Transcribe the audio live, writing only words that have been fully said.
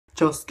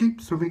Just keep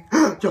swimming,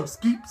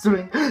 just keep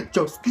swimming,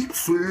 just keep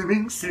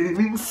swimming,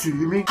 swimming,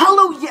 swimming.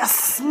 Hello, yes,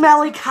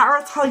 smelly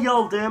carrots, how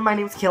y'all doing? My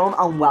name's Keelan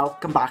and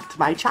welcome back to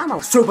my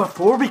channel. So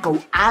before we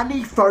go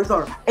any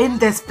further in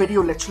this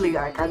video, literally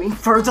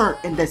further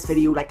in this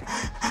video, like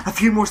a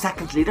few more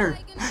seconds later,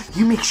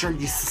 you make sure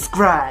you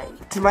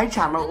subscribe to my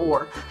channel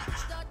or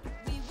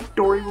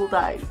Dory will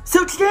die.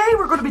 So today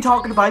we're going to be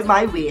talking about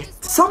my weight.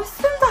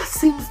 Something that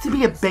seems to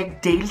be a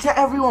big deal to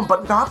everyone,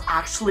 but not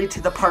actually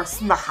to the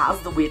person that has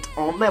the weight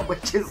on them,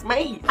 which is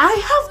me. I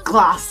have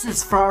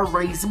glasses for a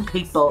reason,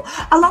 people.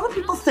 A lot of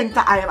people think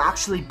that I am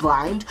actually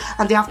blind,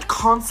 and they have to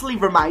constantly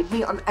remind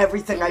me on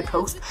everything I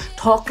post,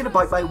 talking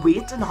about my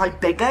weight and how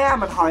big I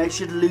am and how I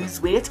should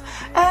lose weight.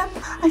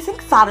 I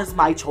think that is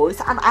my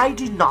choice, and I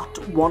do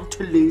not want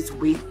to lose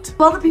weight.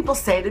 A lot of people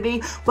say to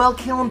me, well,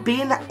 Keelan,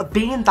 being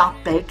that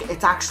big,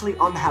 it's actually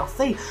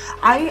unhealthy.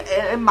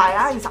 In my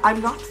eyes,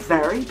 I'm not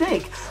very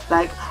big.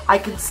 Like, I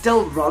can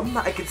still run,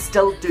 I can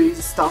still do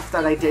the stuff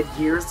that I did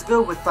years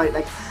ago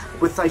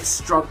without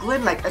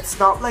struggling. Like, it's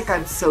not like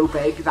I'm so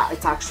big that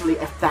it's actually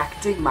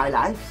affecting my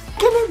life.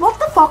 Kimmy, what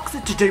the fuck is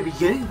it to do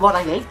with you, what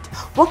I eat?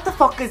 What the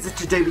fuck is it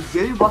to do with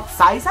you, what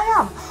size I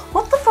am?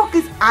 What the fuck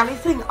is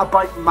anything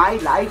about my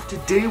life to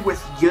do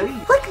with you?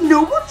 Like,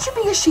 no one should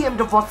be ashamed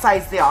of what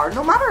size they are,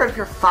 no matter if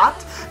you're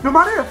fat, no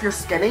matter if you're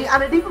skinny,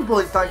 and it even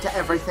boils down to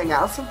everything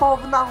else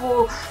involved in that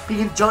whole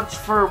being judged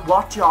for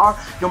what you are,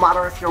 no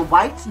matter if you're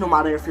white, no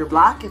matter if you're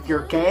black, if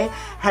you're gay,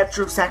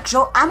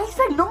 heterosexual,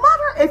 anything, no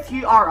matter if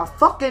you are a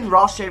fucking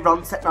Roche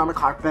Run sitting on a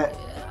carpet.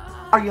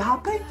 Are you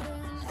happy?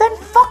 Then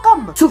fuck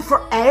them. So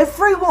for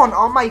everyone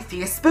on my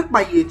Facebook,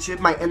 my YouTube,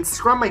 my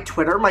Instagram, my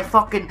Twitter, my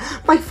fucking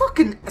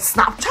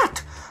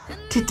Snapchat,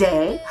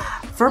 today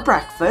for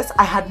breakfast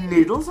I had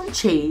noodles and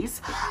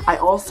cheese. I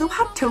also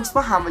had toast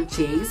with ham and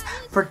cheese.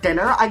 For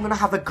dinner I'm gonna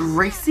have a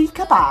greasy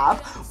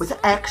kebab with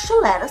extra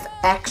lettuce,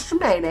 extra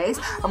mayonnaise.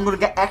 I'm gonna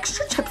get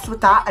extra chips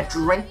with that, a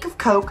drink of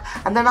Coke,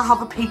 and then I'll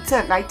have a pizza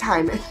at night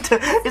time.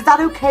 Is that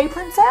okay,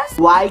 princess?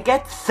 Why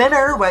get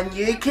thinner when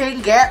you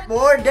can get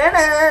more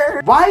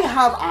dinner? Why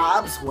have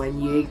abs when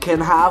you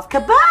can have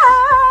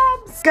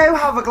kebabs? Go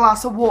have a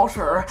glass of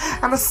water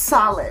and a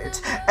salad.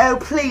 Oh,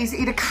 please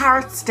eat a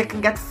carrot stick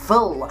and get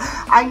full.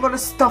 I'm gonna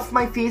stuff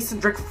my face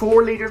and drink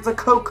 4 liters of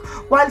Coke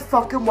while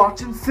fucking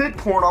watching food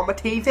porn on my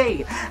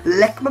TV.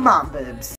 Lick my man boobs.